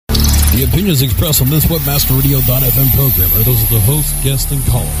The opinions expressed on this WebmasterRadio.fm program are those of the host, guests, and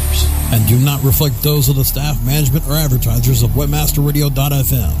callers, and do not reflect those of the staff, management, or advertisers of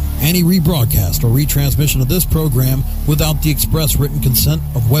WebmasterRadio.fm. Any rebroadcast or retransmission of this program without the express written consent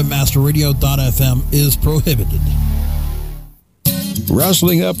of WebmasterRadio.fm is prohibited.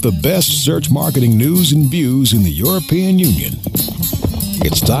 Rustling up the best search marketing news and views in the European Union.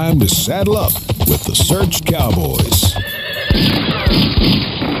 It's time to saddle up with the Search Cowboys.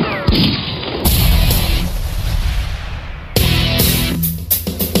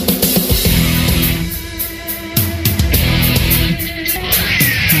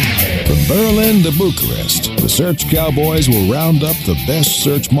 From Berlin to Bucharest, the Search Cowboys will round up the best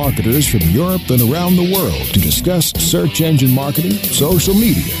search marketers from Europe and around the world to discuss search engine marketing, social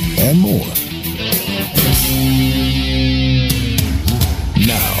media, and more.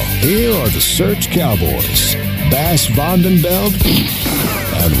 Now, here are the Search Cowboys, Bas van den Beld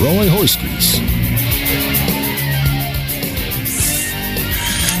and Roy Horskies.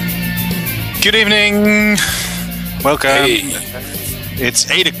 Good evening. Welcome. Hey.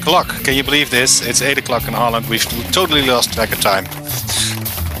 It's 8 o'clock. Can you believe this? It's 8 o'clock in Holland. We've totally lost track of time.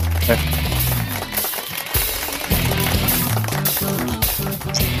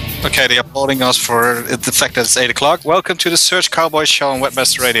 Okay, they're applauding us for the fact that it's 8 o'clock. Welcome to the Search Cowboys show on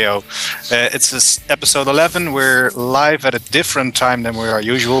Webmaster Radio. It's this episode 11. We're live at a different time than we are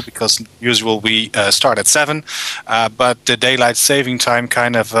usual, because usual we start at 7. But the daylight saving time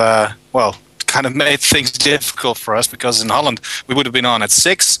kind of made things difficult for us, because in Holland we would have been on at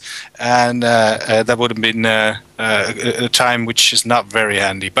 6, and that would have been a time which is not very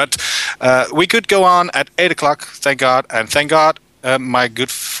handy. But we could go on at 8 o'clock, thank God, and thank God my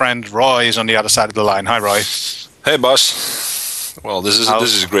good friend Roy is on the other side of the line. Hi, Roy. Hey, boss. Well, this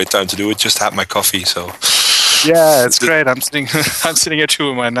is a great time to do it. Just had my coffee, so. Yeah, it's great. I'm sitting here too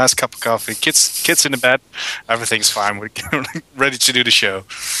with my nice cup of coffee. Kids in the bed. Everything's fine. We're ready to do the show.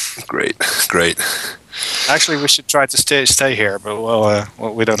 Great. Actually, we should try to stay here, but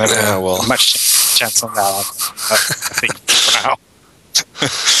we don't have much chance on that. I think for now.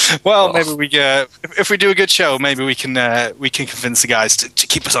 Well, maybe we if we do a good show, maybe we can convince the guys to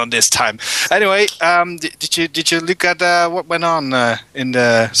keep us on this time. Anyway, did you look at what went on in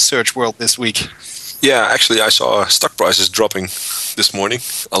the search world this week? Yeah, actually, I saw stock prices dropping this morning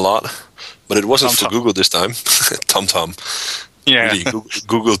a lot, but it wasn't for Google this time. TomTom. Yeah. Really,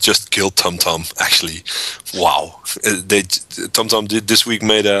 Google just killed TomTom. Actually, wow. TomTom this week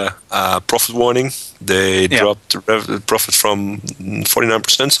made a profit warning. They dropped the profit from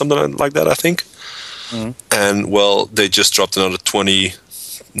 49%, something like that, I think. Mm-hmm. And they just dropped another 19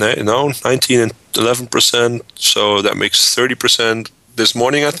 and 11%. So that makes 30% this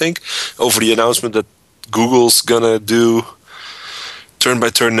morning, I think, over the announcement that Google's gonna do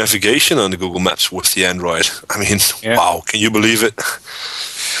turn-by-turn navigation on the Google Maps with the Android. I mean, wow, can you believe it?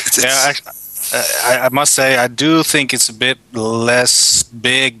 I must say, I do think it's a bit less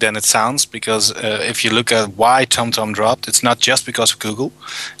big than it sounds, because if you look at why TomTom dropped, it's not just because of Google.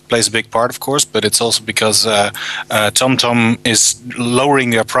 It plays a big part, of course, but it's also because TomTom is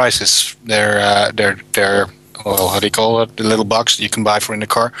lowering their prices. Their how do you call it? The little box you can buy for in the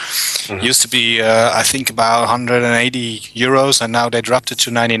car. Mm-hmm. Used to be, I think, about 180 euros, and now they dropped it to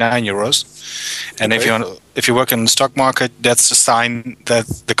 99 euros. And okay. if you work in the stock market, that's a sign that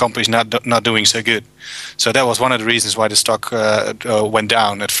the company's not doing so good. So that was one of the reasons why the stock went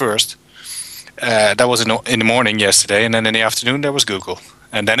down at first. That was in the morning yesterday, and then in the afternoon there was Google,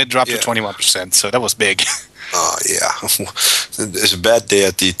 and then it dropped to 21%. So that was big. Yeah, it's a bad day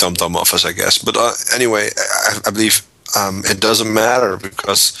at the TomTom office, I guess. But anyway, I believe it doesn't matter,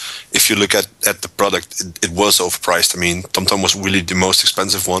 because if you look at the product, it was overpriced. I mean, TomTom was really the most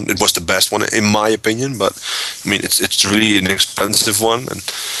expensive one. It was the best one, in my opinion. But I mean, it's really an expensive one, and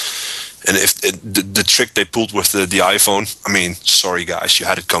if the trick they pulled with the iPhone, I mean, sorry guys, you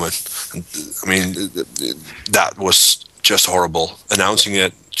had it coming. I mean, that was just horrible. Announcing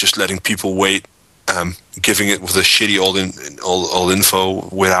it, just letting people wait. Giving it with a shitty old info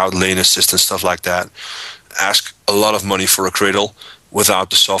without lane assist and stuff like that. Ask a lot of money for a Cradle without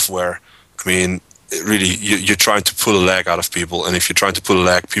the software. I mean, really, you're trying to pull a leg out of people, and if you're trying to pull a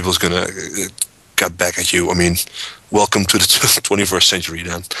leg, people's gonna get back at you. I mean, welcome to the 21st century,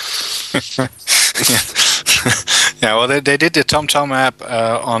 then. Yeah, well, they did the TomTom app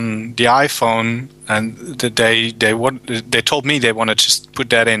on the iPhone, and they told me they wanted to just put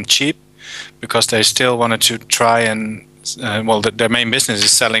that in cheap, because they still wanted to try and their main business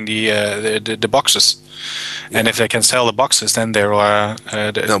is selling the boxes. And if they can sell the boxes, then there are.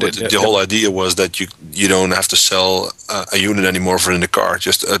 The whole idea was that you don't have to sell a unit anymore for in the car,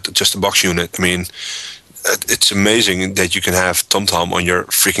 just a box unit. I mean, it's amazing that you can have TomTom on your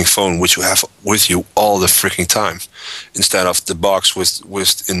freaking phone, which you have with you all the freaking time, instead of the box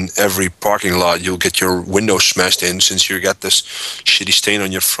with in every parking lot you'll get your window smashed in, since you got this shitty stain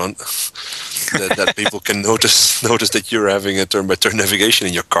on your front that people can notice that you're having a turn-by-turn navigation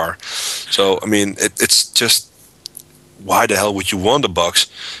in your car. So I mean, it's just, why the hell would you want a box?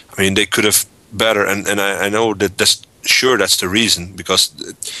 I mean, they could have better, and I know that's the reason, because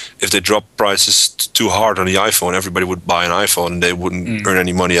if they drop prices too hard on the iPhone, everybody would buy an iPhone and they wouldn't earn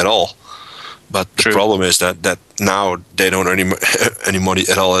any money at all. But the problem is that now they don't earn any money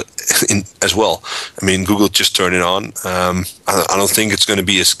at all as well. I mean, Google just turned it on. I don't think it's going to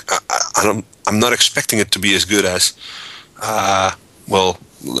be as. I'm not expecting it to be as good as.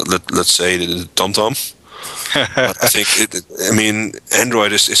 Let's say the TomTom. But I think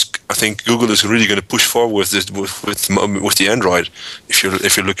Android is. I think Google is really going to push forward with the Android. If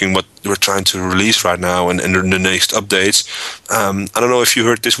you're looking what we're trying to release right now and the next updates. I don't know if you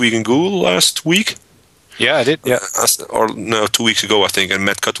heard This Week in Google last week. Yeah, I did. Yeah, 2 weeks ago, I think. And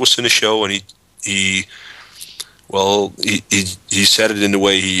Matt Cutt was in the show, and he said it in the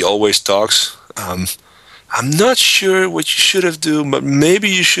way he always talks. I'm not sure what you should have done, but maybe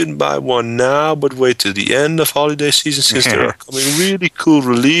you shouldn't buy one now, but wait till the end of holiday season, since there are coming really cool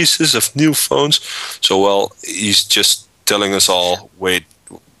releases of new phones. So, he's just telling us all, wait,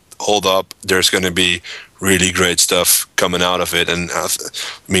 hold up, there's going to be really great stuff coming out of it. And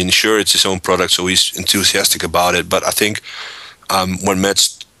sure, it's his own product, so he's enthusiastic about it. But I think when Matt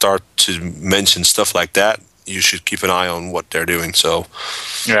starts to mention stuff like that, you should keep an eye on what they're doing. So,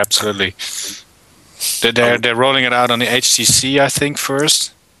 yeah, absolutely. They're rolling it out on the HTC, I think,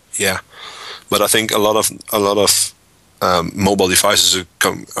 first. Yeah, but I think a lot of mobile devices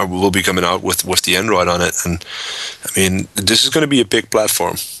will be coming out with the Android on it, and I mean, this is going to be a big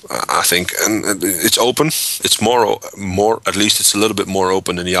platform, I think, and it's open. It's more. At least it's a little bit more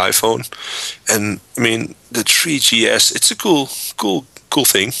open than the iPhone, and I mean, the 3GS. It's a cool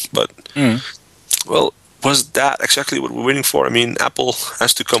thing, but was that exactly what we're waiting for? I mean, Apple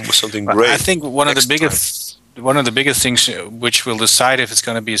has to come with something great. I think one of the biggest things which will decide if it's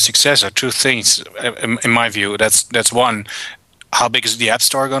going to be a success are two things, in my view. That's one, how big is the App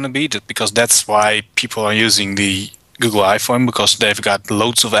Store going to be? Because that's why people are using the Google iPhone, because they've got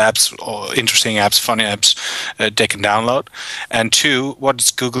loads of apps, or interesting apps, funny apps they can download. And two, what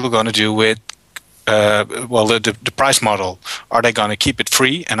is Google going to do with the price model? Are they going to keep it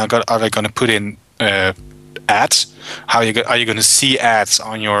free, and are they going to put in ads? Are you going to see ads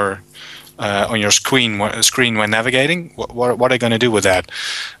on your screen when navigating? What are they going to do with that?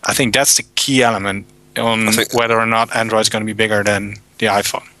 I think that's the key element on whether or not Android is going to be bigger than the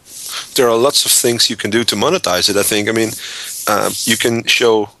iPhone. There are lots of things you can do to monetize it, I think. I mean, you can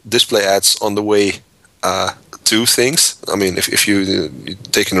show display ads on the way to things. I mean, if you're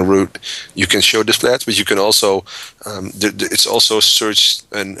taking a route, you can show display ads, but you can also, it's also search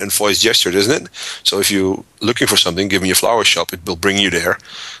and voice gestured, isn't it? So if you're looking for something, give me a flower shop, it will bring you there.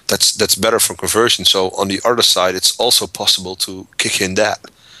 That's better for conversion. So on the other side, it's also possible to kick in that.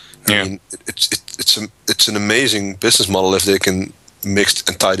 I mean, it's an amazing business model if they can mix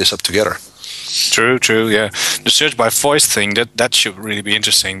and tie this up together. True, yeah. The search by voice thing, that should really be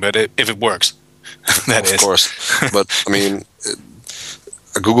interesting, but if it works. Of course. But I mean,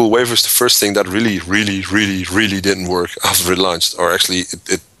 Google Wave is the first thing that really didn't work after it launched. Or actually,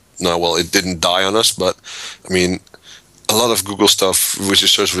 it didn't die on us. But I mean, a lot of Google stuff, which is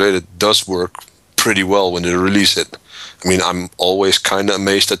search related, does work pretty well when they release it. I mean, I'm always kind of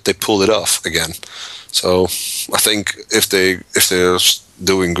amazed that they pulled it off again. So I think if they're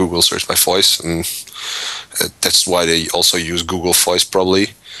doing Google search by voice, and that's why they also use Google Voice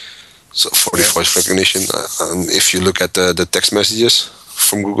probably. So for the voice recognition, if you look at the text messages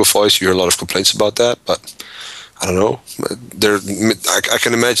from Google Voice, you hear a lot of complaints about that. But I don't know. I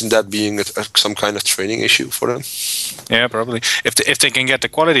can imagine that being some kind of training issue for them. Yeah, probably. If they can get the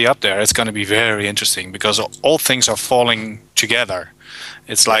quality up there, it's going to be very interesting, because all things are falling together.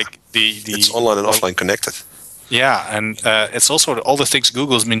 It's like it's online and offline connected. Yeah, and it's also all the things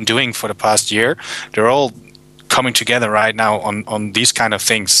Google's been doing for the past year. They're all coming together right now on these kind of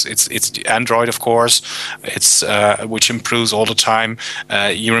things. It's the Android, of course. It's which improves all the time.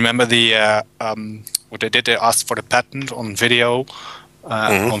 You remember what they did? They asked for the patent on video,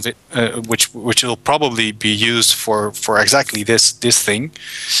 which will probably be used for exactly this thing.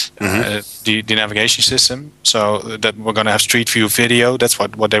 the navigation system, so that we're going to have Street View video. That's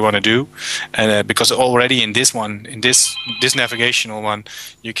what they want to do, and because already in this navigational one,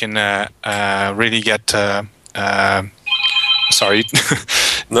 you can really get. Sorry,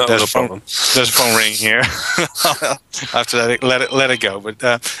 No, there's no a phone, problem. there's a phone ring here. I have to let it go. But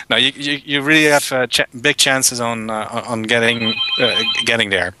no, you really have big chances on getting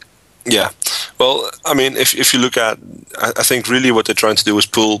there. Yeah. Well, I mean, if you look at, I think really what they're trying to do is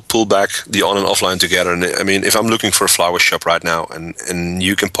pull back the on and offline together. And I mean, if I'm looking for a flower shop right now, and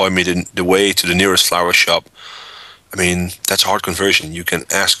you can point me the way to the nearest flower shop, I mean, that's hard conversion. You can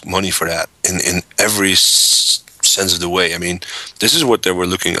ask money for that in every sense of the way. I mean, this is what they were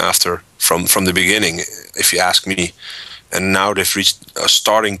looking after from the beginning, if you ask me. And now they've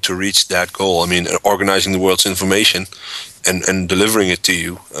starting to reach that goal. I mean, organizing the world's information and delivering it to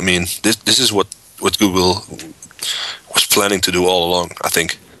you. I mean, this is what Google was planning to do all along, I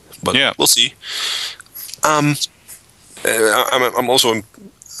think. But yeah, we'll see. I'm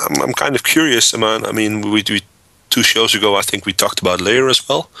kind of curious, man. I mean, we 2 shows ago, I think we talked about Layer as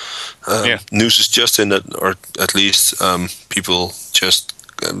well. News is just in that, or at least people just.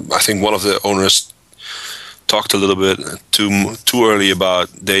 I think one of the owners talked a little bit too early about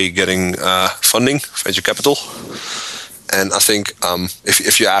they getting funding, venture capital, and I think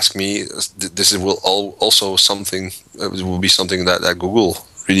if you ask me, this will also something. It will be something that Google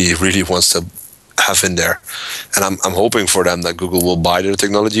really wants to have in there, and I'm hoping for them that Google will buy their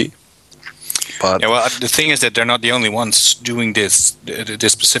technology. But yeah, well, the thing is that they're not the only ones doing this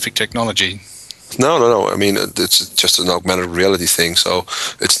specific technology. No. I mean, it's just an augmented reality thing, so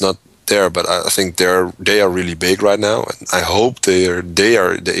it's not there. But I think they are really big right now, and I hope the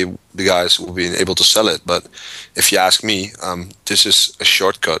guys will be able to sell it. But if you ask me, this is a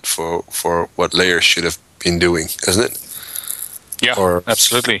shortcut for what Layer should have been doing, isn't it? Yeah,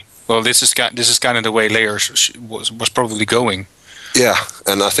 absolutely. Well, this is kind of the way Layer was probably going. Yeah,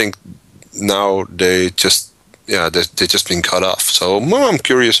 and I think now they just been cut off. So I'm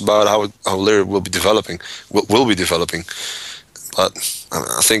curious about how Layer will be developing. Will be developing, but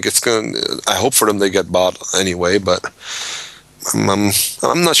I think it's going. I hope for them they get bought anyway, but I'm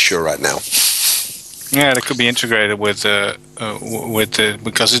not sure right now. Yeah, they could be integrated with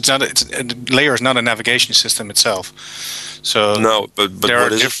because Layer is not a navigation system itself. So no, but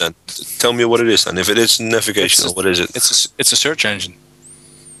what is it then? Tell me what it is, and if it is navigational, what is it? It's a search engine.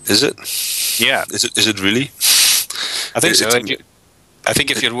 Is it? Yeah. Is it really? I think so. I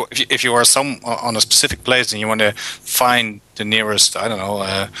think if you are on a specific place and you want to find the nearest, I don't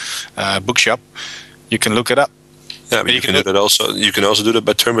know, bookshop, you can look it up. Yeah, but you can do that also. You can also do that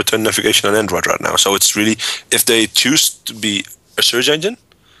by turn-by-turn navigation on Android right now. So it's really, if they choose to be a search engine,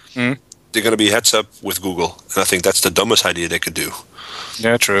 they're going to be heads up with Google, and I think that's the dumbest idea they could do.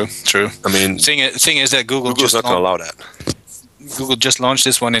 Yeah, true. I mean, the thing is that Google's not going to allow that. Google just launched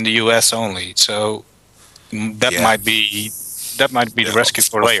this one in the US only, so that might be the rescue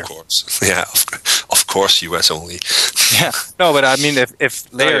for Layer. Of course. Yeah, of course, US only. Yeah, no, but I mean,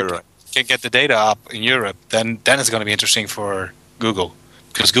 if Layer can get the data up in Europe, then it's going to be interesting for Google,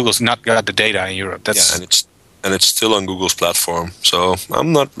 because Google's not got the data in Europe. And it's still on Google's platform, so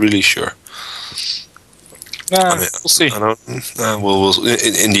I'm not really sure. We'll see.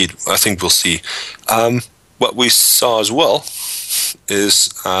 Indeed, I think we'll see. What we saw as well is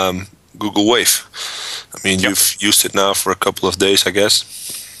Google Wave. I mean, you've used it now for a couple of days, I guess.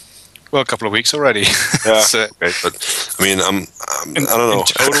 Well, a couple of weeks already. Yeah, okay, but I mean, I don't know.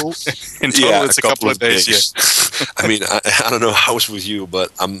 In total, it's a couple of days. Yeah. I mean, I don't know how it's with you,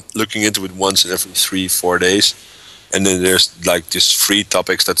 but I'm looking into it once in every 3-4 days, and then there's like this free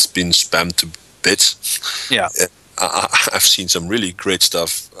topics that's been spammed to bits. Yeah. I've seen some really great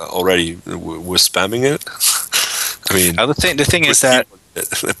stuff already with spamming it. I mean, the thing is that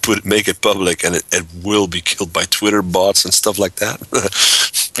make it public, and it will be killed by Twitter bots and stuff like that.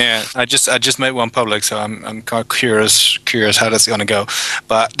 Yeah, I just made one public, so I'm kind of curious how that's going to go.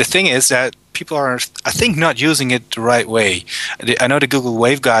 But the thing is that people are, I think, not using it the right way. I know the Google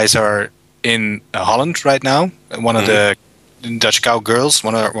Wave guys are in Holland right now. One of the Dutch Cowgirls,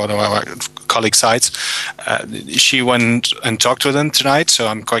 one of our colleague sites, she went and talked to them tonight, so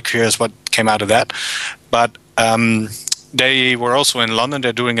I'm quite curious what came out of that. But they were also in London.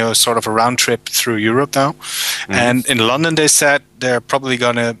 They're doing a sort of a round trip through Europe now. And in London, they said they're probably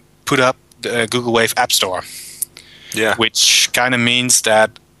going to put up the Google Wave App Store. Yeah. Which kind of means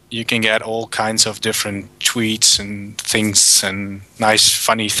that you can get all kinds of different tweets and things and nice,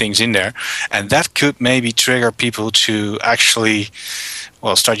 funny things in there. And that could maybe trigger people to actually,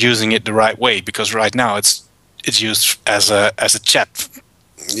 start using it the right way. Because right now it's used as a chat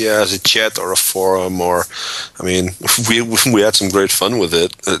Yeah, as a chat or a forum, or I mean, we had some great fun with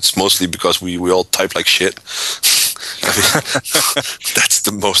it. It's mostly because we all type like shit. I mean, that's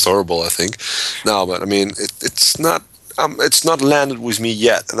the most horrible, I think. No, but I mean, it's not landed with me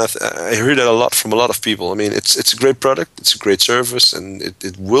yet, and I hear that a lot from a lot of people. I mean, it's a great product, it's a great service, and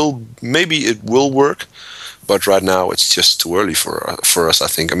it will work. But right now, it's just too early for us, I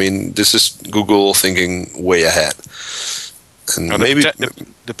think. I mean, this is Google thinking way ahead. And maybe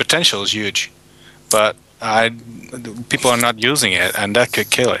the potential is huge, but people are not using it, and that could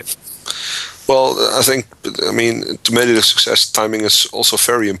kill it. Well, I mean, to make it a success, timing is also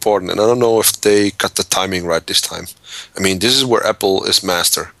very important, and I don't know if they got the timing right this time. I mean, this is where Apple is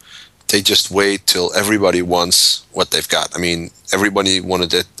master. They just wait till everybody wants what they've got. I mean, everybody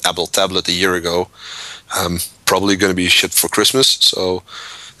wanted the Apple tablet a year ago. Probably going to be shipped for Christmas, so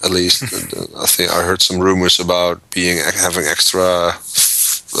at least I think I heard some rumors about having extra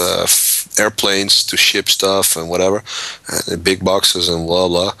airplanes to ship stuff and whatever, and big boxes and blah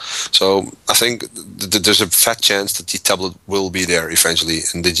blah. So I think there's a fat chance that the tablet will be there eventually,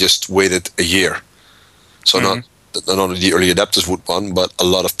 and they just waited a year. So not only the early adopters would want, but a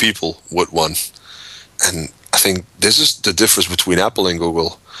lot of people would want. And I think this is the difference between Apple and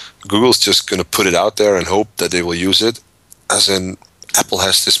Google. Google's just going to put it out there and hope that they will use it, as in Apple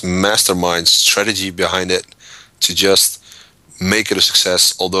has this mastermind strategy behind it to just make it a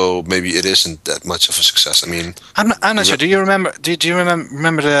success, although maybe it isn't that much of a success. I mean, I'm not sure. Do you remember? Do you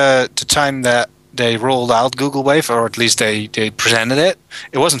remember the time that they rolled out Google Wave, or at least they presented it?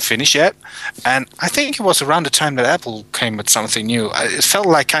 It wasn't finished yet, and I think it was around the time that Apple came with something new. It felt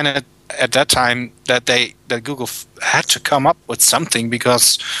like kind of at that time that Google had to come up with something,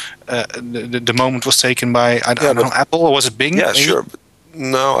 because the moment was taken by I don't know, Apple, or was it Bing? Yeah, maybe? Sure. But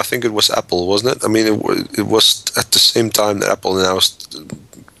no, I think it was Apple, wasn't it? I mean, it was at the same time that Apple announced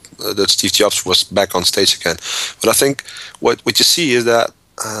that Steve Jobs was back on stage again. But I think what you see is that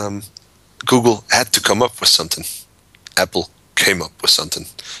Google had to come up with something. Apple came up with something,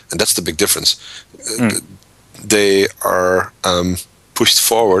 and that's the big difference. They are pushed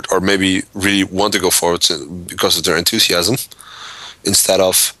forward, or maybe really want to go forward because of their enthusiasm, instead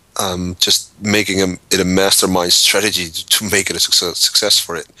of just making it a mastermind strategy to make it a success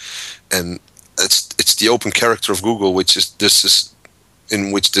for it. And it's the open character of Google, which this is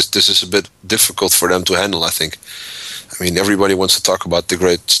a bit difficult for them to handle, I think. I mean, everybody wants to talk about the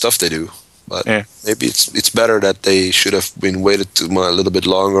great stuff they do, but maybe it's better that they should have been waited a little bit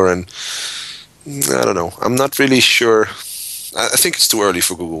longer. And I don't know. I'm not really sure. I think it's too early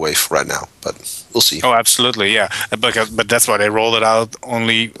for Google Wave right now, but we'll see. Oh, absolutely, yeah. But that's why they rolled it out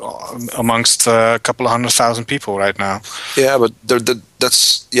only amongst a couple of 100,000 people right now. Yeah, but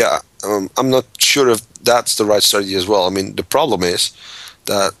I'm not sure if that's the right strategy as well. I mean, the problem is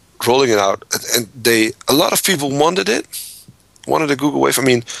that rolling it out, and a lot of people wanted a Google Wave. I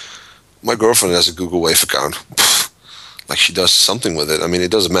mean, my girlfriend has a Google Wave account. Like, she does something with it. I mean,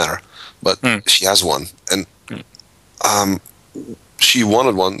 it doesn't matter, but she has one, and she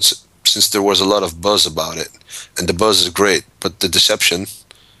wanted one since there was a lot of buzz about it, and the buzz is great, but the deception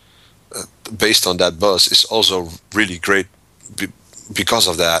based on that buzz is also really great because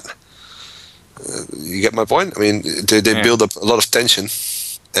of that. You get my point? I mean, they build up a lot of tension,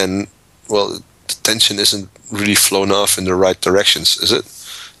 and well, the tension isn't really flown off in the right directions, is it?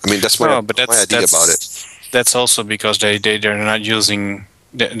 I mean, that's my idea about it. That's also because they're not using.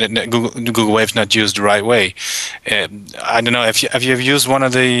 The Google Wave's not used the right way. I don't know. Have you ever used one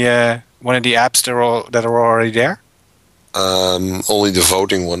of the apps that are already there? Only the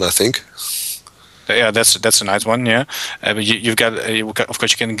voting one, I think. Yeah, that's a nice one. Yeah, but you've got of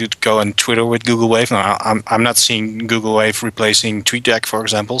course you can go on Twitter with Google Wave. Now, I'm not seeing Google Wave replacing TweetDeck, for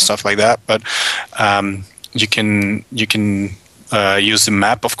example, stuff like that. But you can use the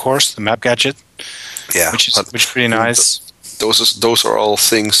map, of course, the map gadget. Yeah, which is pretty nice. Those are all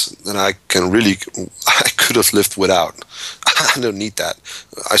things that I could have lived without. I don't need that.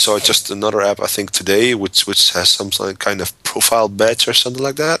 I saw just another app, I think today, which has some kind of profile badge or something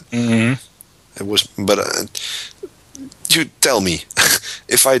like that. Mm-hmm. It was, but you tell me,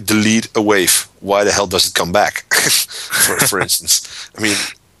 if I delete a wave, why the hell does it come back? for instance, I mean,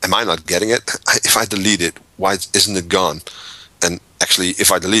 am I not getting it? If I delete it, why isn't it gone? And actually,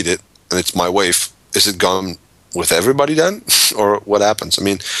 if I delete it and it's my wave, is it gone with everybody then, or what happens? I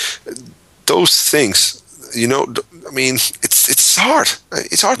mean, those things, I mean, it's hard.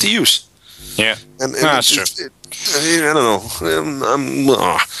 It's hard to use. Yeah, and that's true. I don't know.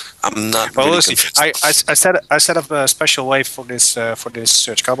 I'm not. Well, really we'll see. convinced. I set up a special wave for this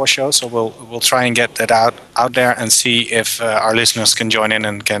Search Cowboy show, so we'll try and get that out there and see if our listeners can join in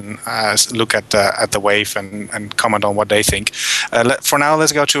and can look at the wave and comment on what they think. For now,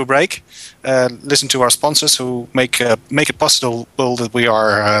 let's go to a break. Listen to our sponsors who make it possible that we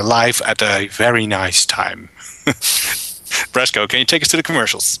are live at a very nice time. Bresco, can you take us to the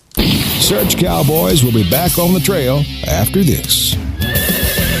commercials? Search Cowboys will be back on the trail after this.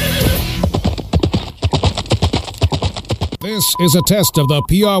 This is a test of the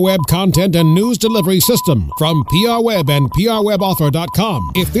PR Web content and news delivery system from PR Web and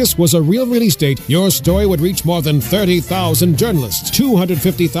PRWebOffer.com. If this was a real release date, your story would reach more than 30,000 journalists,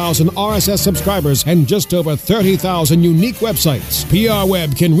 250,000 RSS subscribers, and just over 30,000 unique websites. PR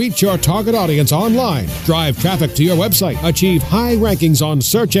Web can reach your target audience online, drive traffic to your website, achieve high rankings on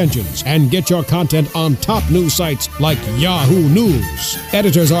search engines, and get your content on top news sites like Yahoo News.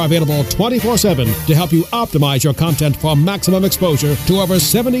 Editors are available 24/7 to help you optimize your content for maximum exposure to over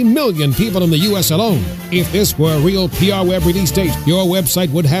 70 million people in the U.S. alone. If this were a real PR Web release date, your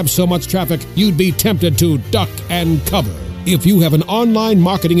website would have so much traffic you'd be tempted to duck and cover. If you have an online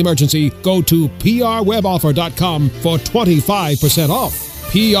marketing emergency, go to PRWebOffer.com for 25% off.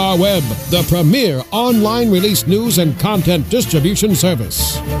 PR Web, the premier online release news and content distribution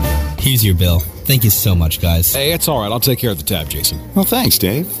service. Here's your bill. Thank you so much, guys. Hey, it's all right. I'll take care of the tab, Jason. Well, thanks,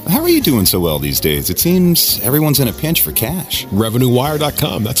 Dave. How are you doing so well these days? It seems everyone's in a pinch for cash.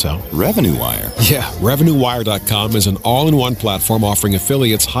 RevenueWire.com, that's how. Revenue Wire? Yeah, RevenueWire.com is an all-in-one platform offering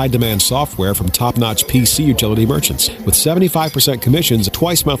affiliates high-demand software from top-notch PC utility merchants. With 75% commissions,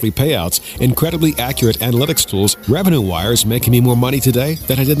 twice monthly payouts, incredibly accurate analytics tools, Revenue Wire is making me more money today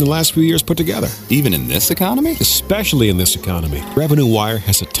than I did in the last few years put together. Even in this economy? Especially in this economy. Revenue Wire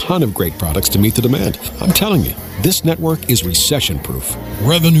has a ton of great products to meet the demand. I'm telling you, this network is recession-proof.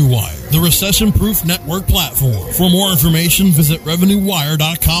 Revenue Wire, the recession-proof network platform. For more information, visit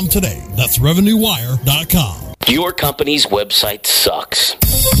RevenueWire.com today. That's RevenueWire.com. Your company's website sucks.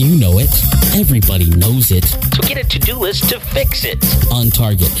 You know it. Everybody knows it. So get a to-do list to fix it. On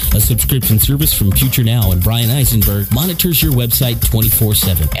Target, a subscription service from Future Now and Brian Eisenberg, monitors your website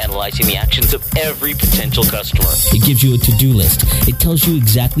 24/7. Analyzing the actions of every potential customer. It gives you a to-do list. It tells you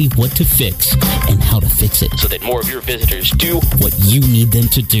exactly what to fix and how to fix it, so that more of your visitors do what you need them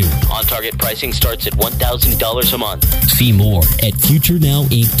to do. On Target pricing starts at $1,000 a month. See more at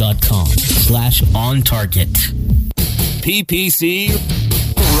futurenowinc.com/OnTarget. PPC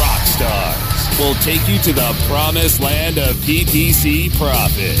Rockstars will take you to the promised land of PPC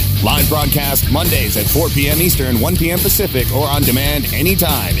profit. Live broadcast Mondays at 4 p.m. Eastern, 1 p.m. Pacific, or on demand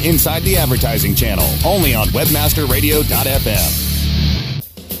anytime inside the advertising channel. Only on webmasterradio.fm.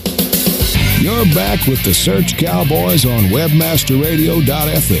 You're back with the Search Cowboys on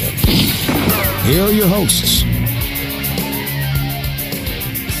webmasterradio.fm. Here are your hosts.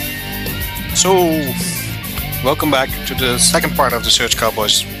 So, welcome back to the second part of the Search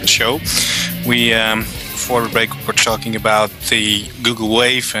Cowboys show. We, before the break, were talking about the Google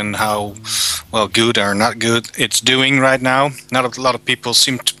Wave and how, well, good or not good it's doing right now. Not a lot of people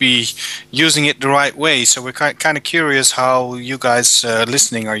seem to be using it the right way, so we're kind of curious how you guys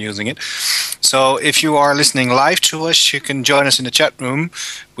listening are using it. So if you are listening live to us, you can join us in the chat room,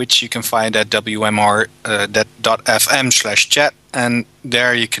 which you can find at wmr.fm/chat. And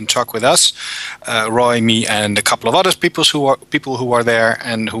there you can talk with us, Roy, me, and a couple of other people who are there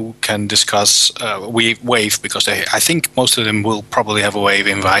and who can discuss Wave, because I think most of them will probably have a Wave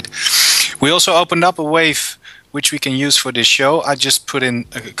invite. We also opened up a Wave which we can use for this show. I just put in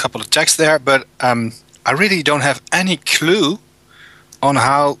a couple of texts there, but I really don't have any clue on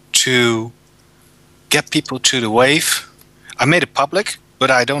how to get people to the Wave. I made it public, but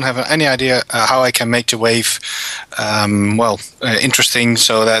I don't have any idea how I can make the Wave interesting,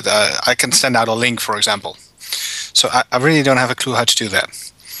 so that I can send out a link, for example. So I really don't have a clue how to do that.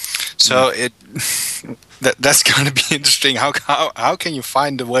 So that's going to be interesting. How can you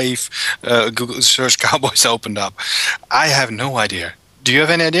find the Wave Google Search Cowboys opened up? I have no idea. Do you have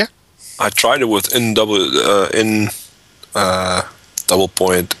any idea? I tried it with double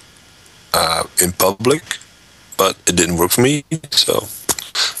point in public, but it didn't work for me. So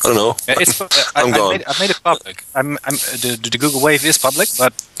I don't know. I made it public. The Google Wave is public,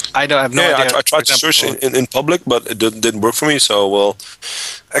 but I have no idea. I tried to search in public, but it didn't work for me. So, well,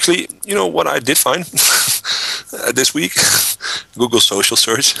 actually, you know what I did find this week? Google social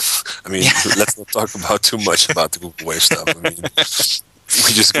search. I mean, let's not talk about too much about the Google Wave stuff. I mean,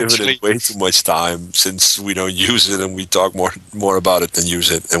 We just give it way too much time since we don't use it, and we talk more about it than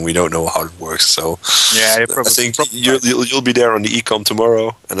use it, and we don't know how it works. So yeah, I think you'll be there on the Ecom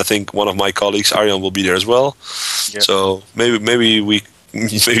tomorrow, and I think one of my colleagues, Arjan, will be there as well. Yep. So maybe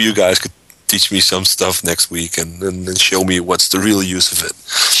you guys could teach me some stuff next week and show me what's the real use of it.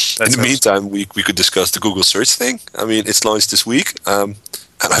 In the meantime, we could discuss the Google search thing. I mean, it's launched this week, and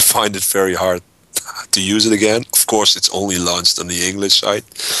I find it very hard to use it again. Of course, it's only launched on the English side.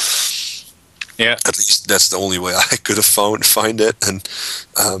 Yeah, at least that's the only way I could have find it. And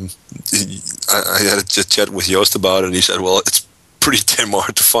I had a chat with Joost about it, and he said, "Well, it's pretty damn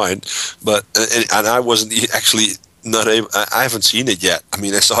hard to find." But and I wasn't actually not able. I haven't seen it yet. I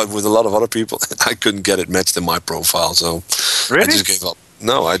mean, I saw it with a lot of other people, and I couldn't get it matched in my profile. So really? I just gave up.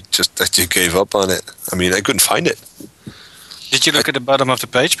 No, I just gave up on it. I mean, I couldn't find it. Did you look at the bottom of the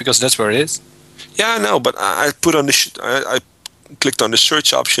page, because that's where it is? Yeah, no, but I put on I clicked on the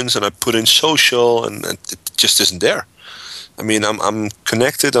search options and I put in social, and it just isn't there. I mean, I'm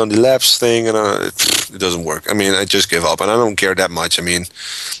connected on the labs thing, and it doesn't work. I mean, I just give up, and I don't care that much. I mean,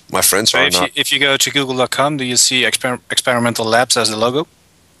 my friends are not. If you go to google.com, do you see experimental labs as the logo?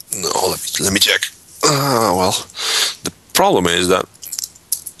 No, let me check. Well, the problem is that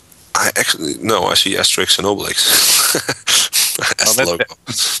I see asterisks and obelisks. As the logo.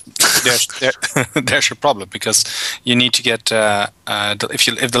 There's your problem, because you need to get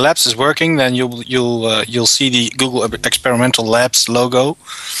if the labs is working, then you'll see the Google Experimental Labs logo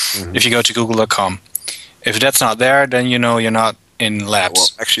if you go to google.com. If that's not there, then you know you're not in labs.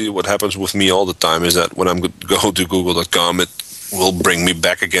 Well, actually, what happens with me all the time is that when I'm go to google.com, it will bring me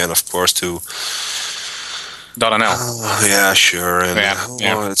back again, of course, to .nl. Yeah, sure. And,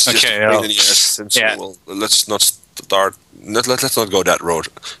 it's just a pain in the ass. Well, let's not start. Let's not go that road.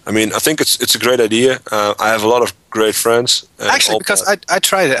 I mean, I think it's a great idea. I have a lot of great friends. Actually, because I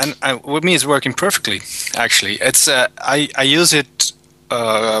tried it, and with me it's working perfectly. Actually, it's I use it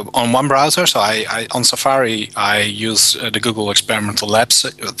on one browser. So I on Safari I use the Google Experimental Labs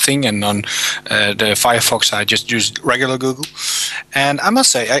thing, and on the Firefox I just use regular Google. And I must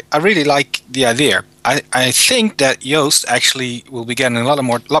say I really like the idea. I think that Joost actually will be getting a lot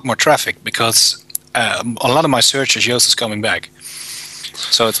more traffic, because a lot of my searches, Joost is coming back.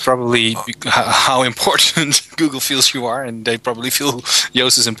 So it's probably how important Google feels you are, and they probably feel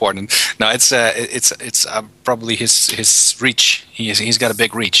Joost is important. No, it's probably his reach. He's got a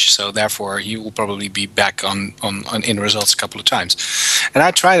big reach, so therefore he will probably be back on in results a couple of times. And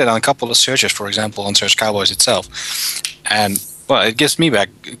I tried it on a couple of searches, for example, on Search Cowboys itself, and well, it gives me back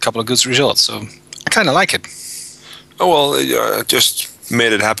a couple of good results. So I kind of like it. Oh well, just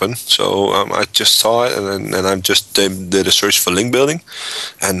made it happen. So I just saw it, and then I just did a search for link building,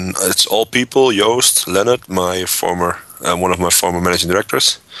 and it's all people: Joost, Leonard, my former one of my former managing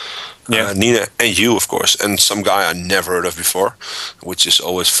directors, Nina, and you, of course, and some guy I never heard of before, which is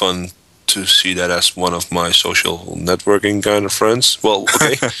always fun to see that as one of my social networking kind of friends. Well,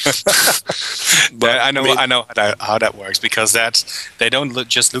 okay, but I know how that works, because they don't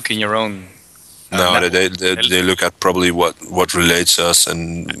just look in your own. No, they look at probably what relates us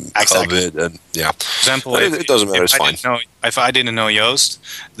and COVID, and yeah. For example, it doesn't matter. It's fine. If I didn't know Joost,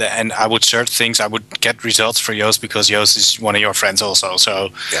 and I would search things, I would get results for Joost, because Joost is one of your friends also.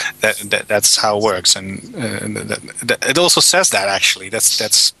 So that's how it works, and it also says that actually.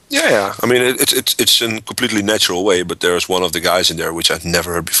 That's. Yeah. I mean, it's in a completely natural way, but there's one of the guys in there which I've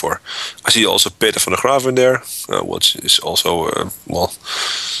never heard before. I see also Peter van der Graaf in there, which is also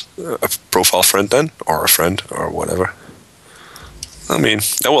a profile friend then, or a friend, or whatever. I mean,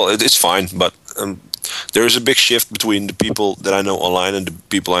 well, it's fine, but there is a big shift between the people that I know online and the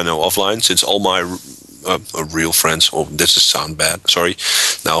people I know offline, since all my real friends, this is sound bad, sorry.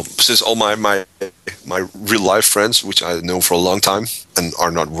 Now, since all my real life friends, which I know for a long time and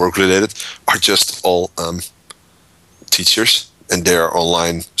are not work related, are just all teachers, and they are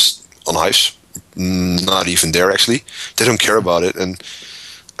online on Hives, not even there actually. They don't care about it, and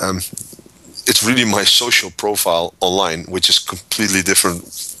it's really my social profile online, which is completely different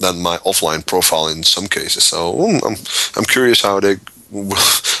than my offline profile in some cases. So I'm curious how they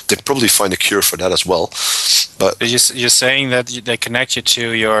probably find a cure for that as well. But you're saying that they connect you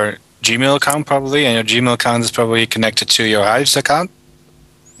to your Gmail account probably, and your Gmail account is probably connected to your Hives account?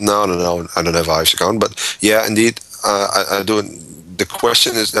 No, I don't have a Hives account, but yeah, indeed, I do. The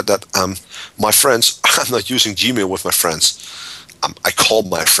question is that my friends, I'm not using Gmail with my friends. I call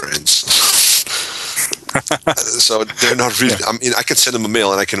my friends. So they're not really. I mean, I can send them a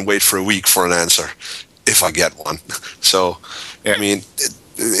mail and I can wait for a week for an answer if I get one. So, I mean,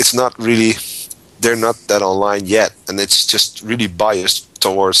 it's not really they're not that online yet, and it's just really biased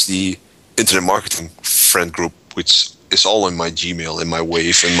towards the internet marketing friend group, which is all in my Gmail, in my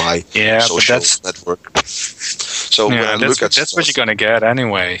Wave, in my social network. So when I look at that's what you're gonna get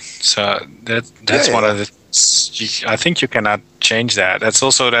anyway. So that's one of the. I think you cannot change that. That's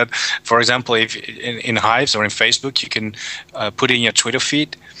also that, for example, if in Hives or in Facebook, you can put in your Twitter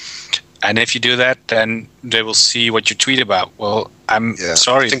feed, and if you do that, then they will see what you tweet about. Well, I'm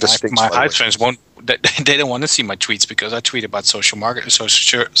sorry, my Hive friends won't. They don't want to see my tweets because I tweet about social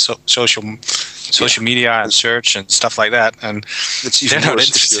media and search and stuff like that, and they're not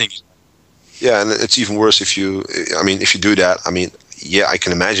interesting. Yeah, and it's even worse if you do that. I mean, I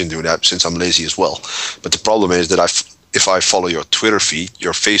can imagine doing that since I'm lazy as well. But the problem is that if I follow your Twitter feed,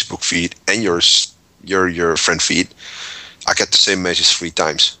 your Facebook feed, and your friend feed, I get the same message 3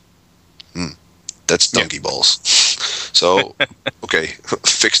 times. That's donkey balls. So, okay,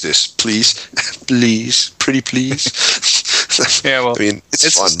 fix this, please, pretty please. Yeah, well, I mean,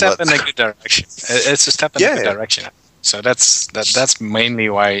 it's fun, a step in a good direction. It's a step in a good direction. So that's mainly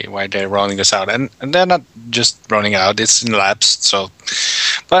why they're rolling this out, and they're not just rolling out; it's in labs. So,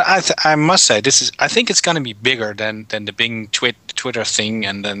 but I must say I think it's going to be bigger than the Bing Twitter thing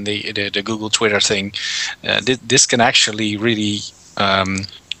and then the Google Twitter thing. This can actually really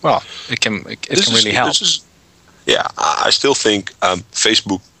it can really help. I still think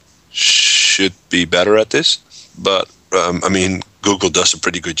Facebook should be better at this, but I mean, Google does a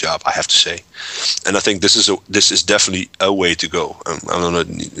pretty good job, I have to say, and I think this is definitely a way to go. I don't know,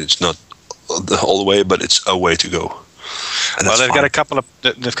 it's not all the way, but it's a way to go. Well, they've got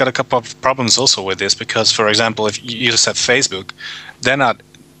a couple of problems also with this, because, for example, if you just have Facebook, they're not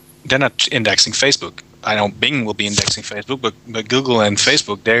indexing Facebook. I know Bing will be indexing Facebook, but Google and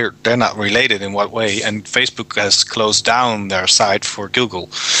Facebook, they're not related in what way, and Facebook has closed down their site for Google,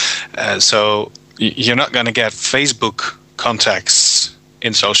 so you're not going to get Facebook contacts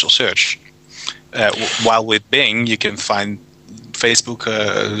in social search. While with Bing, you can find Facebook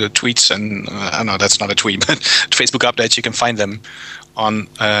tweets and I know that's not a tweet, but Facebook updates. You can find them on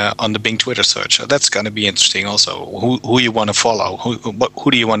the Bing Twitter search. So that's going to be interesting. Also, who you want to follow,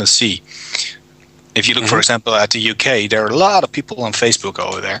 who do you want to see? If you look, for example, at the UK, there are a lot of people on Facebook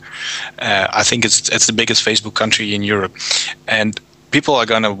over there. I think it's the biggest Facebook country in Europe, and people are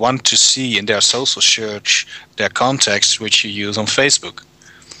going to want to see in their social search their contacts which you use on Facebook.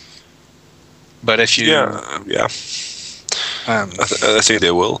 But if you... I think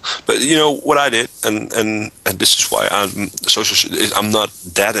they will. But you know what I did, and this is why I'm not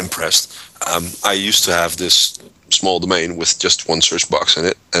that impressed. I used to have this small domain with just one search box in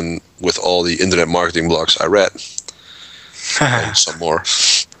it, and with all the internet marketing blogs I read, and some more.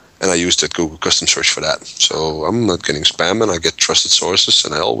 And I used that Google custom search for that. So I'm not getting spam, and I get trusted sources,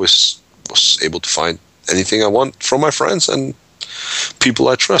 and I always was able to find anything I want from my friends and people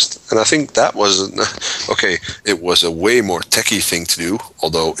I trust. And I think that was, it was a way more techie thing to do,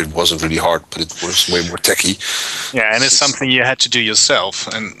 although it wasn't really hard, but it was way more techie. Yeah, and it's something you had to do yourself.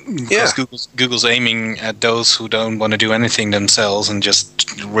 And because Google's aiming at those who don't want to do anything themselves and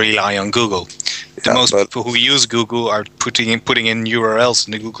just rely on Google. Most people who use Google are putting in URLs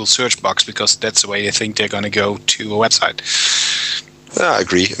in the Google search box because that's the way they think they're going to go to a website. Yeah, I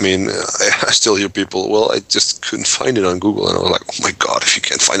agree. I mean, I still hear people, well, I just couldn't find it on Google. And I was like, oh my God, if you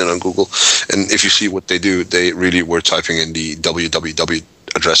can't find it on Google. And if you see what they do, they really were typing in the www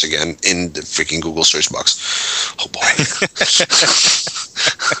address again in the freaking Google search box. Oh boy.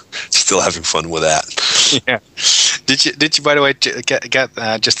 Still having fun with that. Yeah. Did you by the way, get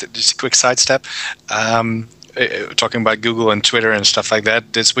just a quick sidestep? Talking about Google and Twitter and stuff like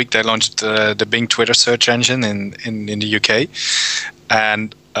that, this week they launched the Bing Twitter search engine in the UK.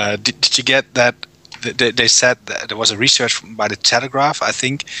 And did you get that? They said that there was a research by the Telegraph, I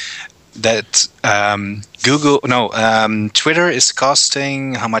think, that Twitter is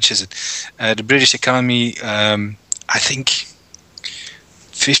costing, how much is it? The British economy, I think,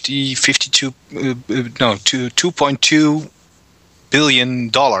 $2.2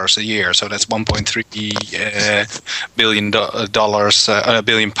 billion a year, so that's 1.3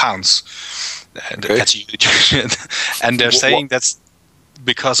 billion pounds. Okay. That's huge. And they're saying that's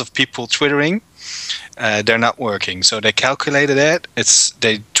because of people twittering. They're not working, so they calculated it.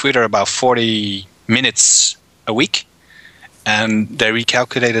 They Twitter about 40 minutes a week, and they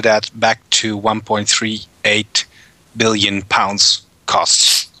recalculated that back to 1.38 billion pounds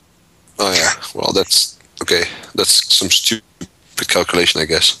costs. Oh yeah, well that's okay. That's some stupid calculation, I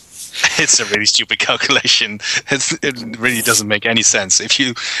guess. It's a really stupid calculation. It really doesn't make any sense.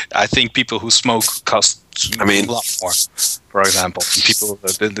 I think people who smoke cost a lot more, for example. People,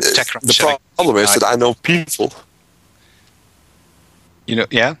 the tech the problem is that I know people.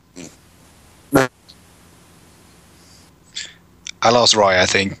 Yeah? I lost Roy, I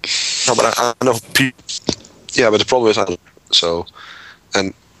think. No, but I know people. Yeah, but the problem is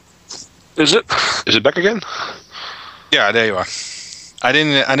is it back again? Yeah, there you are. I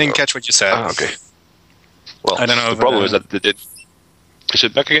didn't catch what you said. Okay. Well, I don't know. The problem is that is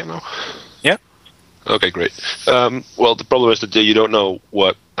it back again now? Yeah. Okay, great. Well, the problem is that you don't know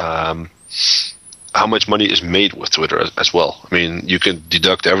what how much money is made with Twitter as well. I mean, you can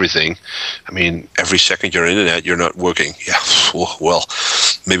deduct everything. I mean, every second you're on the internet, you're not working. Yeah. Well,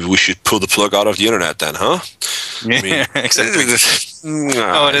 maybe we should pull the plug out of the internet then, huh? Yeah, I mean, exactly. That's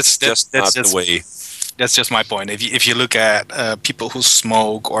not the way. That's just my point. If you look at people who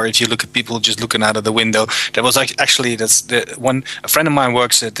smoke, or if you look at people just looking out of the window, there was actually a friend of mine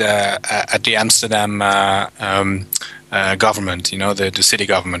works at the Amsterdam government, the city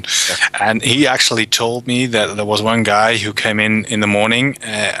government, and he actually told me that there was one guy who came in the morning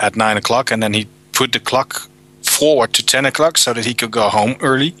at 9 o'clock, and then he put the clock forward to 10 o'clock so that he could go home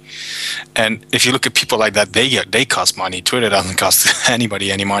early. And if you look at people like that, they cost money. Twitter doesn't cost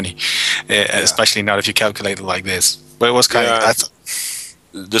anybody any money, especially not if you calculate it like this. But it was kind of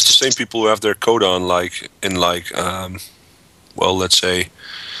there's the same people who have their code on let's say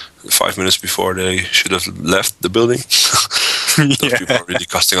 5 minutes before they should have left the building. Those people are really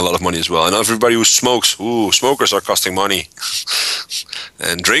costing a lot of money as well. And everybody who smokes, smokers are costing money.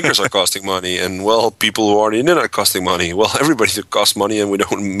 And drinkers are costing money. And, people who are on the internet are costing money. Well, everybody costs money and we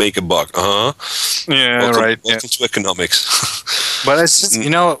don't make a buck. Yeah, right. Welcome to economics. But it's just,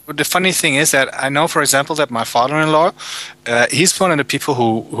 the funny thing is that I know, for example, that my father-in-law, he's one of the people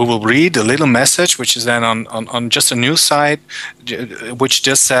who will read a little message, which is then on just a news site, which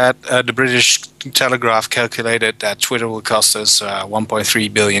just said the British Telegraph calculated that Twitter will cost us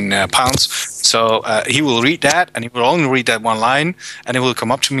 1.3 billion pounds. So he will read that, and he will only read that one line, and he will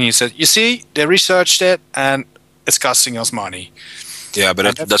come up to me and say, "You see, they researched it, and it's costing us money." Yeah,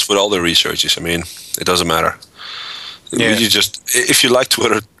 but that's what all the research is. I mean, it doesn't matter. Yeah. If you like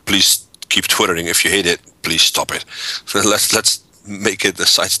Twitter, please keep twittering. If you hate it, please stop it. Let's make it a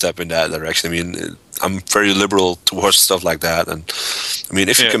sidestep in that direction. I mean, I'm very liberal towards stuff like that, and I mean,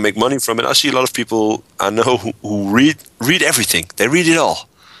 if you can make money from it, I see a lot of people I know who read everything. They read it all.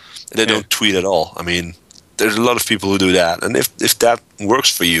 They don't tweet at all. I mean, there's a lot of people who do that, and if that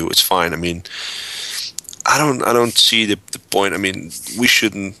works for you, it's fine. I mean, I don't see the point. I mean, we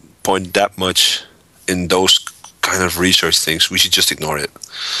shouldn't point that much in those kind of research things. We should just ignore it.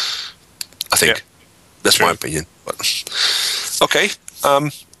 I think that's my opinion. But okay,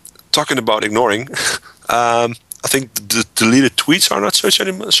 talking about ignoring, I think the deleted tweets are not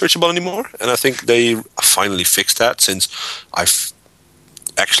searchable anymore, and I think they finally fixed that, since I've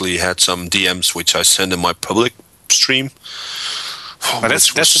actually had some DMs which I send in my public stream. But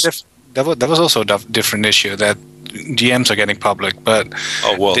that was also a different issue, that DMs are getting public. But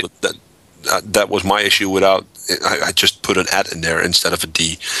that was my issue. Without I just put an ad in there instead of a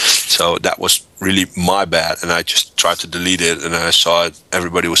D, so that was really my bad, and I just tried to delete it, and I saw it.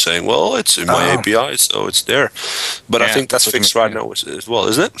 Everybody was saying, "Well, it's in my API, so it's there." But I think that's fixed right now as well,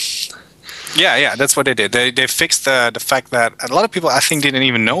 isn't it? Yeah, that's what they did. They fixed the fact that a lot of people, I think, didn't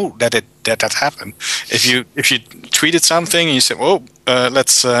even know that happened. If you tweeted something and you said, "Oh, I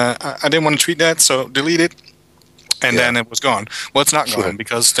didn't want to tweet that, so delete it," and then it was gone. Well, it's not gone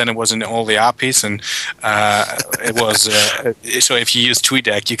because then it was in all the APIs, and it was. So if you use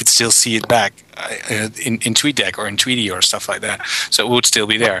TweetDeck, you could still see it back in TweetDeck or in Tweety or stuff like that. So it would still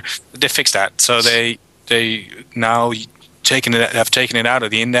be there. They fixed that. So they now have taken it out of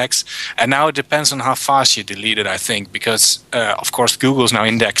the index, and now it depends on how fast you delete it, I think, because of course Google's now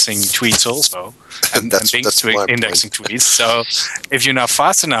indexing tweets also, and Bing's indexing tweets. So if you're not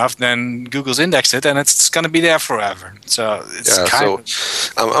fast enough, then Google's indexed it, and it's going to be there forever. So it's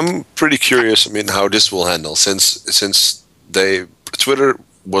I'm pretty curious. I mean, how this will handle, since Twitter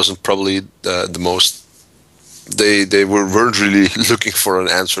wasn't probably the most. They weren't really looking for an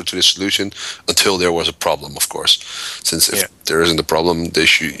answer to the solution until there was a problem, of course. Since if there isn't a problem,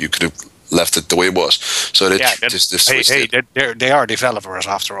 you could have left it the way it was. So they are developers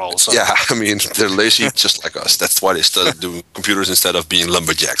after all. So. Yeah, I mean, they're lazy just like us. That's why they started doing computers instead of being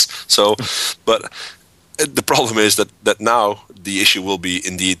lumberjacks. So, but the problem is that now the issue will be,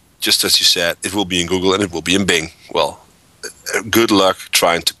 indeed, just as you said, it will be in Google and it will be in Bing. Well, good luck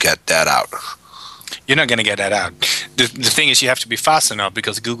trying to get that out. You're not going to get that out. The thing is, you have to be fast enough,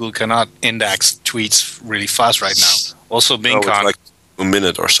 because Google cannot index tweets really fast right now. Also, Bing can't. a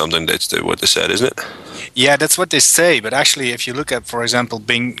minute or something. That's what they said, isn't it? Yeah, that's what they say. But actually, if you look at, for example,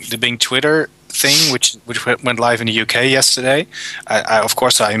 the Bing Twitter thing, which went live in the UK yesterday, of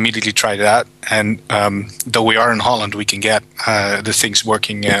course I immediately tried it out. And though we are in Holland, we can get the things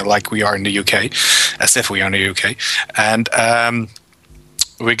working like we are in the UK, as if we are in the UK. And I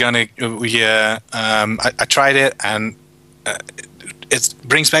tried it, and it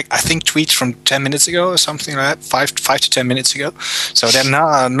brings back, I think, tweets from 10 minutes ago or something like that, 5 to 10 minutes ago. So they're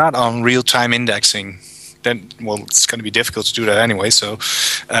not on real-time indexing. Then, well, it's going to be difficult to do that anyway. So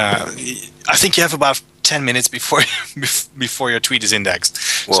I think you have about 10 minutes before your tweet is indexed.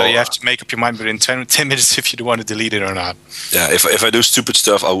 Well, so you have to make up your mind within 10 minutes if you want to delete it or not. Yeah, if I do stupid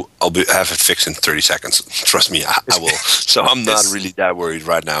stuff, I'll have it fixed in 30 seconds. Trust me, I will. So I'm not really that worried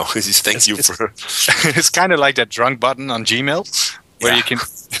right now. Thank you for... It's kind of like that drunk button on Gmail, where you can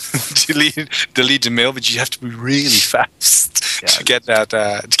delete the mail, but you have to be really fast to get that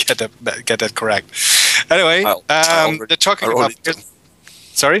correct. Anyway, they're talking about.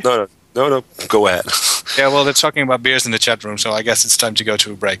 Sorry? No. Go ahead. Yeah, well, they're talking about beers in the chat room, so I guess it's time to go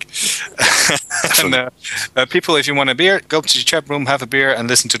to a break. And people, if you want a beer, go to the chat room, have a beer, and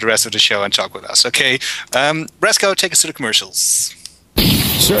listen to the rest of the show and talk with us. Okay, Brasco, take us to the commercials.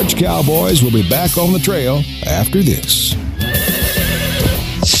 Search Cowboys will be back on the trail after this.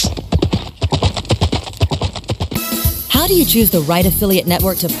 How do you choose the right affiliate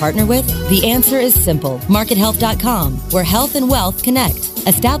network to partner with? The answer is simple. MarketHealth.com, where health and wealth connect.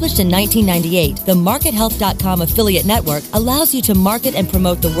 Established in 1998, the MarketHealth.com affiliate network allows you to market and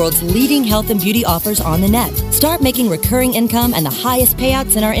promote the world's leading health and beauty offers on the net. Start making recurring income and the highest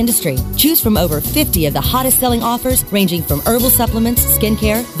payouts in our industry. Choose from over 50 of the hottest selling offers, ranging from herbal supplements,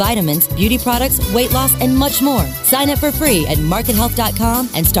 skincare, vitamins, beauty products, weight loss, and much more. Sign up for free at MarketHealth.com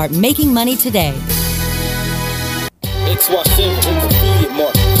and start making money today. XY7 affiliate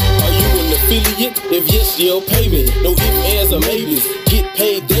market. Are you an affiliate? If yes, you'll pay me. No ifs, ands, or maybes. Get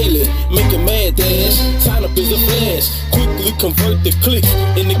paid daily. Make a mad dash. Sign up as a flash. Quickly convert the clicks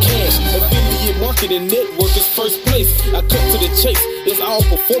into cash. Affiliate marketing network is first place. I cut to the chase. It's all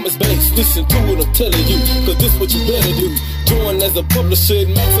performance based. Listen to what I'm telling you, cause this what you better do. Join as a publisher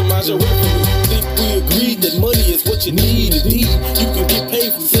and maximize your revenue. Think we agreed that money is what you need indeed. You can get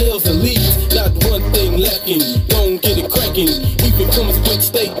paid from sales and leads. Not one thing lacking. Don't get it cracking. Even comes with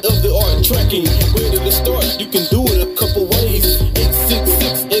state-of-the-art tracking. Where to start? You can do it a couple ways.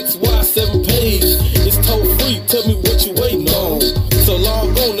 866-XY7 page. It's toll free. Tell me what you waiting on. So log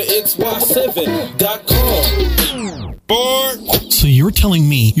on to XY7.com. So you're telling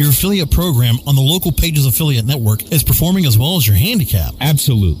me your affiliate program on the Local Pages Affiliate Network is performing as well as your handicap?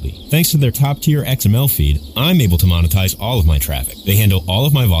 Absolutely. Thanks to their top-tier XML feed, I'm able to monetize all of my traffic. They handle all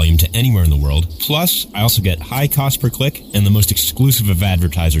of my volume to anywhere in the world. Plus, I also get high cost per click and the most exclusive of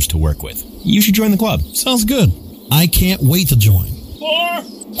advertisers to work with. You should join the club. Sounds good. I can't wait to join.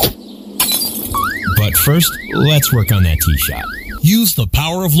 But first, let's work on that T-shot. Use the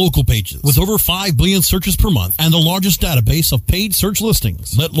power of Local Pages. With over 5 billion searches per month and the largest database of paid search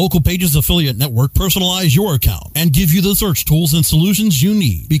listings, let Local Pages Affiliate Network personalize your account and give you the search tools and solutions you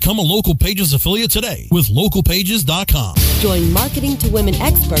need. Become a Local Pages affiliate today with localpages.com. Join Marketing to Women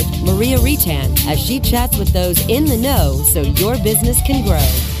expert Maria Retan as she chats with those in the know so your business can grow.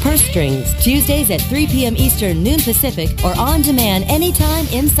 Purse Strings, Tuesdays at 3 p.m. Eastern, noon Pacific, or on demand anytime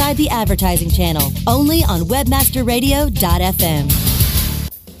inside the advertising channel. Only on webmasterradio.fm.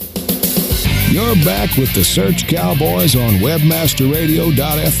 You're back with the Search Cowboys on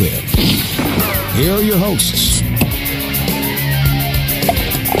webmasterradio.fm. Here are your hosts.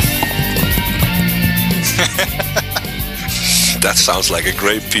 That sounds like a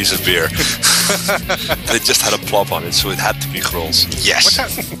great piece of beer. It just had a plop on it, so it had to be Grolsch. Yes.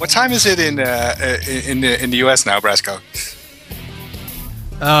 What time is it in the US now, Brasco?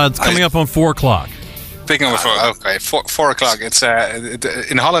 It's coming up on 4 o'clock. Picking up 4. Okay, 4 o'clock. It's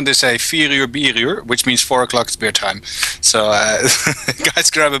in Holland they say 4 uur bieruur, which means 4 o'clock is beer time. So guys,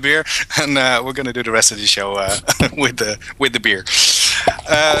 grab a beer, and we're gonna do the rest of the show with the beer.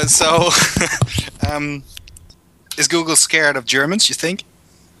 Is Google scared of Germans, you think?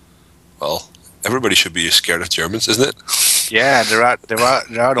 Well, everybody should be scared of Germans, isn't it? Yeah, they're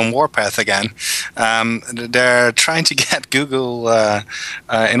out on warpath again. They're trying to get Google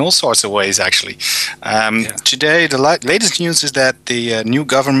in all sorts of ways, actually. Today, the latest news is that the new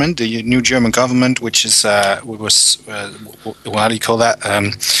government, the new German government, how do you call that?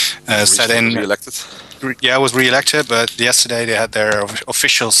 Set in... Re-elected? was re-elected, but yesterday they had their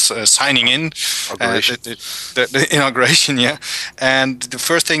officials signing in the inauguration. Yeah, and the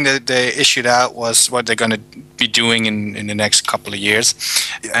first thing that they issued out was what they're going to be doing in the next couple of years.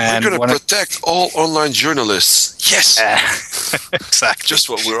 And we're going to protect all online journalists. Yes, exactly. Just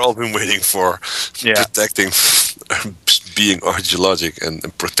what we've all been waiting for. Yeah. Protecting, being archaeologic and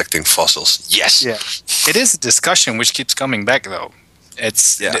protecting fossils. Yes. Yeah. It is a discussion which keeps coming back, though.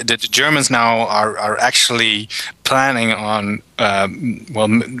 It's the Germans now are actually planning on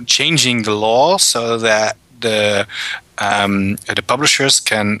changing the law so that the publishers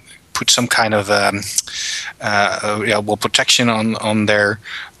can put some kind of protection on their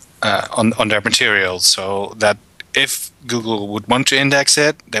material, so that if Google would want to index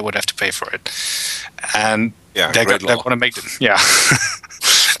it, they would have to pay for it, and they want to make it. Yeah.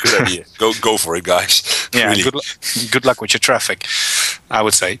 Good idea. Go for it, guys. Yeah, really. Good luck with your traffic, I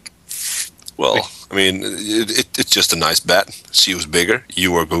would say. Well, I mean, it's just a nice bet. See who's bigger,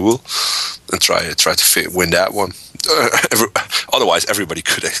 you or Google, and try to win that one. Otherwise, everybody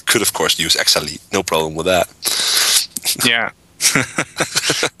could of course use Xelite. No problem with that. Yeah.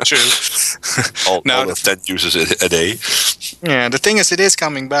 True. all of 10 users a day. Yeah, the thing is, it is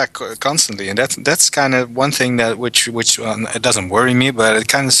coming back constantly, and that's kind of one thing that which it doesn't worry me, but it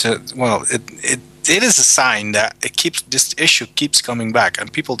kind of it is a sign that this issue keeps coming back,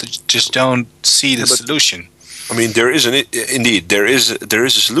 and people just don't see the solution. I mean, there is a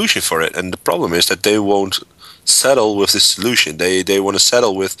solution for it, and the problem is that they won't settle with this solution. They want to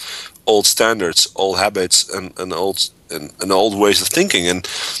settle with old standards, old habits, and old ways of thinking, and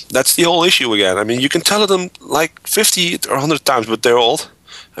that's the whole issue again. I mean, you can tell them like 50 or 100 times, but they're old.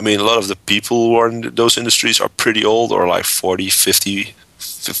 I mean, a lot of the people who are in those industries are pretty old, or like 40, 50,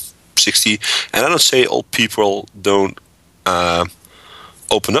 60. And I don't say old people don't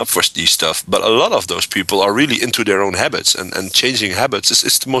open up for these stuff, but a lot of those people are really into their own habits, and changing habits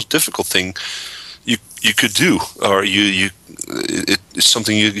is the most difficult thing you could do, or it's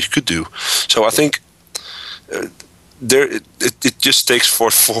something you could do. So I think it just takes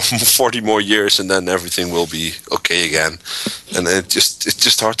for 40 more years, and then everything will be okay again. And it's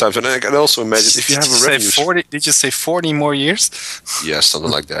just hard times. And I can also imagine if you have a revenue. Did you say 40 more years? Yeah,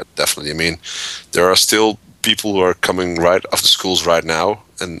 something like that. Definitely. I mean, there are still people who are coming right after schools right now,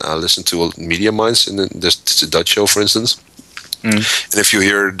 and I listen to Media Minds in the Dutch show, for instance. And if you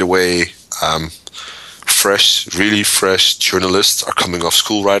hear the way really fresh journalists are coming off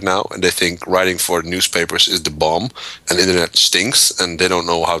school right now, and they think writing for newspapers is the bomb, and the internet stinks, and they don't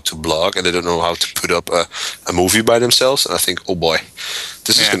know how to blog, and they don't know how to put up a movie by themselves. And I think, oh boy,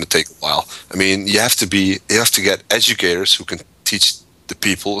 this is going to take a while. I mean, you have to get educators who can teach the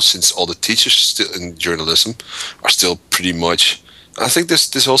people, since all the teachers still in journalism are still pretty much. I think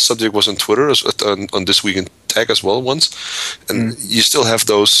this whole subject was on Twitter on This Week in Tech as well once, and you still have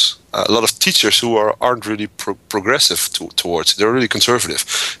those a lot of teachers who aren't really progressive towards it. They're really conservative,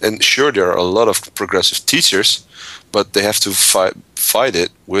 and sure, there are a lot of progressive teachers, but they have to fight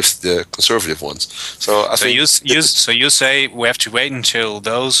it with the conservative ones. So I think you say we have to wait until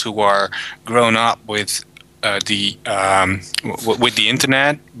those who are grown up with the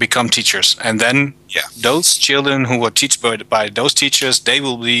internet become teachers, and then those children who are taught by those teachers, they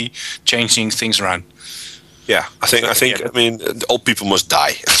will be changing things around. Yeah, I think. I mean, the old people must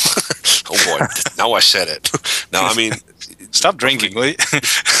die. Oh boy! Now I said it. Now I mean, stop drinking, will you?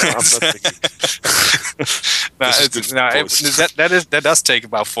 No, I'm not drinking. That does take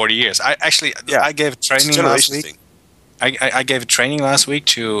about 40 years. I gave training last week. I gave a training last week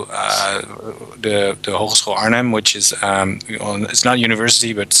to the Hogeschool Arnhem, which is it's not a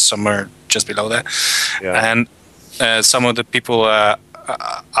university, but somewhere just below that. Yeah. And some of the people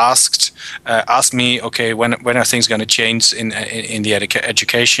asked me, okay, when are things going to change in the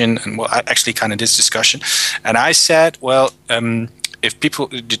education? And well, I actually kind of this discussion, and I said, well, if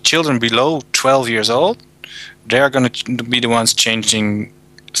the children below 12 years old, they are going to be the ones changing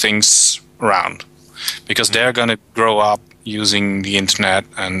things around, because they're going to grow up using the internet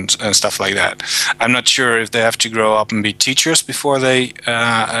and stuff like that. I'm not sure if they have to grow up and be teachers before they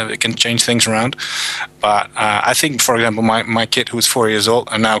can change things around. But I think, for example, my kid who's 4 years old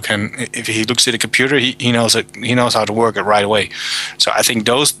and now can, if he looks at a computer, he knows it. He knows how to work it right away. So I think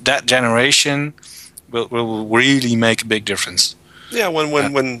that generation will really make a big difference. Yeah,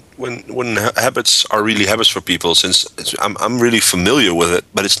 when habits are really habits for people, since I'm really familiar with it,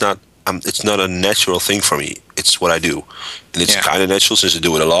 but it's not a natural thing for me. It's what I do, and it's kind of natural since I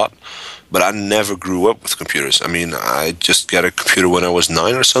do it a lot. But I never grew up with computers. I mean, I just got a computer when I was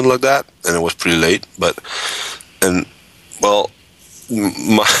 9 or something like that, and it was pretty late. My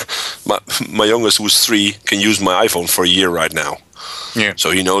my youngest, who's 3, can use my iPhone for a year right now. Yeah.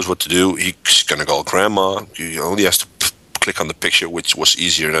 So he knows what to do. He's gonna call grandma. He only has to click on the picture, which was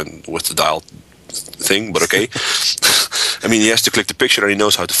easier than with the dial thing, but okay. I mean, he has to click the picture, and he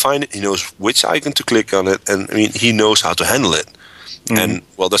knows how to find it. He knows which icon to click on it, and I mean, he knows how to handle it. Mm-hmm. And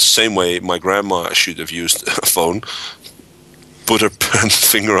well, that's the same way my grandma should have used a phone. Put her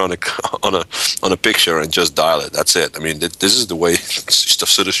finger on a picture and just dial it. That's it. I mean, this is the way stuff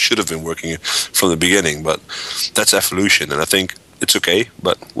should have been working from the beginning. But that's evolution, and I think it's okay.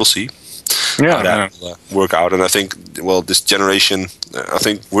 But we'll see how that will work out. And I think, well, this generation, I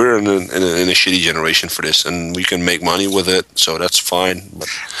think we're in a shitty generation for this, and we can make money with it, so that's fine. But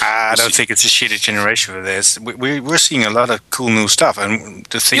I don't think it's a shitty generation for this. We're seeing a lot of cool new stuff, and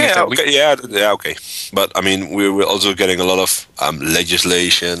the thing is that okay. But I mean, we're also getting a lot of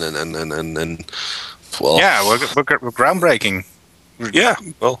legislation and well, we're groundbreaking. Yeah,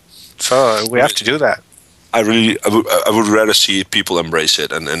 well, so we have to do that. I would rather see people embrace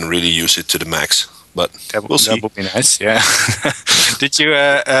it and really use it to the max. But we'll see. That would be nice. Yeah.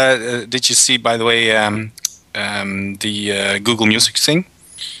 Did you see, by the way, the Google Music thing?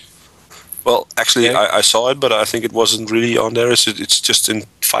 Well, actually, I saw it, but I think it wasn't really on there. It's just in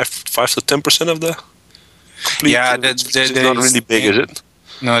 5 to 10% of the complete. Yeah, it's not really big, is it?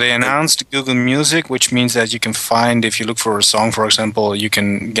 No, they announced Google Music, which means that you can find, if you look for a song, for example, you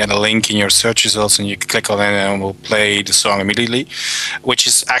can get a link in your search results, and you can click on it, and it will play the song immediately, which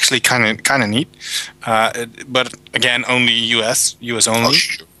is actually kind of neat. But again, only US only. Oh,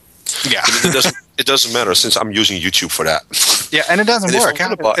 sure. Yeah, it doesn't matter since I'm using YouTube for that. Yeah, and it doesn't work.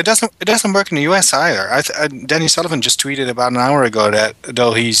 It doesn't work in the US either. Danny Sullivan just tweeted about an hour ago that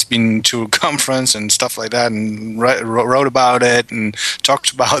though he's been to a conference and stuff like that and wrote about it and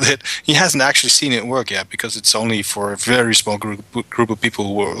talked about it, he hasn't actually seen it work yet because it's only for a very small group of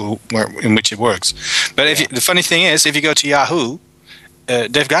people in which it works. But the funny thing is, if you go to Yahoo,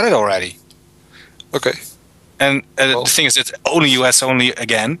 they've got it already. Okay. And the thing is, it's only US only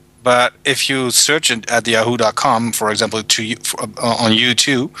again. But if you search it at yahoo.com, for example, on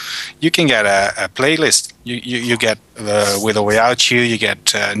YouTube, you can get a playlist. You get With or Without You, you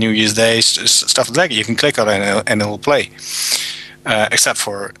get New Year's Day, stuff like that. You can click on it and it will play. Except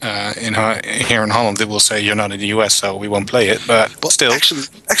for here in Holland, it will say you're not in the US, so we won't play it. But still, actually,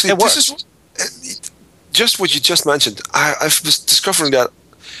 this is just what you just mentioned. I was discovering that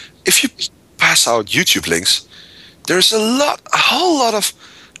if you pass out YouTube links, there's a whole lot of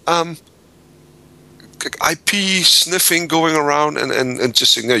IP sniffing going around and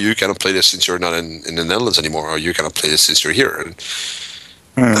just saying, no, you cannot play this since you're not in the Netherlands anymore, or you cannot play this since you're here. And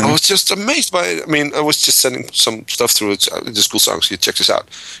I was just amazed by it. I mean, I was just sending some stuff through the school songs. You check this out.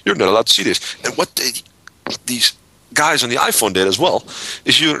 You're not allowed to see this. And what these guys on the iPhone did as well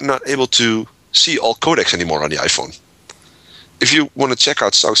is you're not able to see all codecs anymore on the iPhone. If you want to check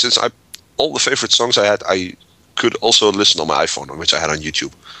out songs, since all the favorite songs I had, I could also listen on my iPhone, which I had on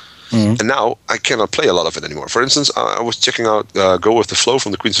YouTube. Mm-hmm. And now I cannot play a lot of it anymore. For instance, I was checking out Go With The Flow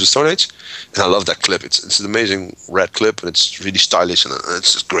from the Queens of the Stone Age, and I love that clip. It's an amazing red clip, and it's really stylish, and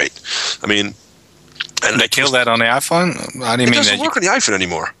it's just great. I mean... And they killed that on the iPhone? How do you mean it doesn't work on the iPhone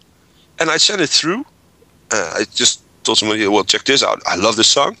anymore. And I sent it through. I just told somebody, well, check this out. I love this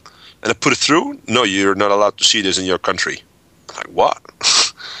song. And I put it through. No, you're not allowed to see this in your country. I'm like, what?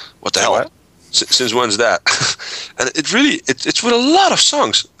 What the hell? What? Since when's that? And it's with a lot of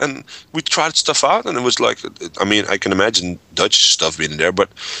songs. And we tried stuff out, and it was like, I mean, I can imagine Dutch stuff being there, but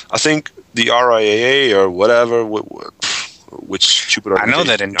I think the RIAA or whatever, which stupid I know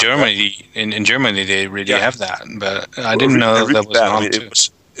that in Germany, in Germany they really have that, but I didn't know that was bad. I mean, it was,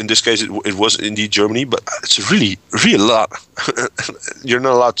 in this case, it was indeed Germany, but it's really a lot. You're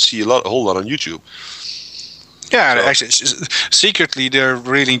not allowed to see a whole lot on YouTube. Yeah, actually, secretly they're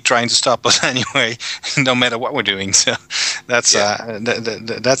really trying to stop us anyway, no matter what we're doing. So that's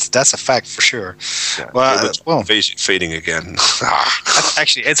that's a fact for sure. Yeah, well, fading again.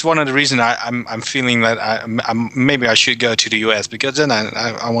 Actually, it's one of the reasons I'm feeling that maybe I should go to the US, because then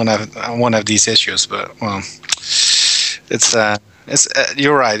I won't have these issues. But well, it's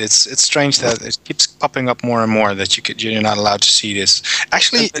you're right. It's strange that it keeps popping up more and more that you're not allowed to see this.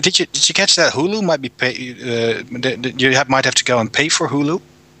 Actually, did you catch that Hulu might be you might have to go and pay for Hulu?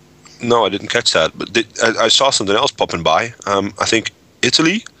 No, I didn't catch that. But I saw something else popping by. I think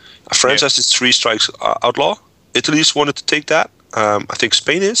Italy, France has its 3 strikes outlaw. Italy's wanted to take that. I think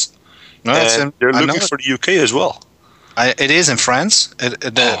Spain is. No, and they're looking for the UK as well. It is in France.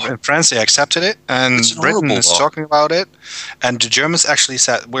 In France, they accepted it, and Britain is talking about it. And the Germans actually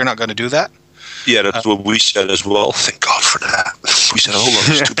said, we're not going to do that. Yeah, that's what we said as well. Thank God for that. We said a whole lot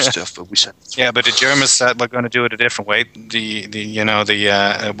of stupid stuff, but we said. Yeah, but the Germans said we're going to do it a different way.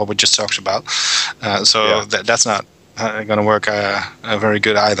 What we just talked about. That's not going to work very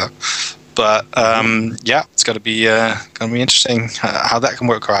good either. But it's going to be interesting how that can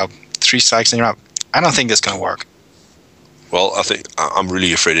work out. 3 strikes and you're out. I don't think that's going to work. Well, I think I'm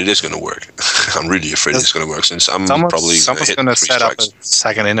really afraid it is going to work. I'm really afraid it's going to work since I'm probably someone's going to set up a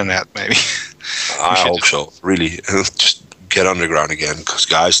second internet, maybe. I hope so. Really, just get underground again, because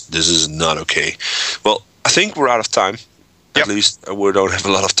guys, this is not okay. Well, I think we're out of time. At least we don't have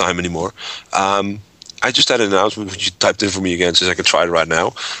a lot of time anymore. I just had an announcement which you typed in for me again, so I can try it right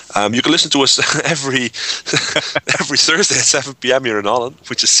now. You can listen to us every Thursday at 7 p.m. here in Holland,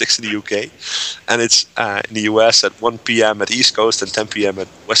 which is 6 in the UK. And it's in the US at 1 p.m. at East Coast and 10 p.m. at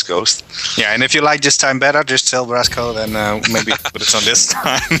West Coast. Yeah, and if you like this time better, just tell Brasco, then maybe put it on this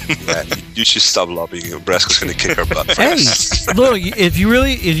time. Yeah, you should stop lobbying. Brasco's going to kick our butt. Hey, look, if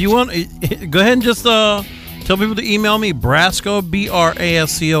you want, go ahead and just tell people to email me, Brasco,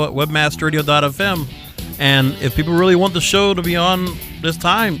 BRASCO, at webmasterradio.fm. And if people really want the show to be on this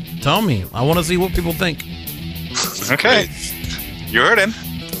time, tell me. I want to see what people think. Okay. You heard him.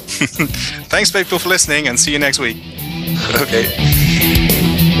 Thanks, people, for listening, and see you next week. Okay.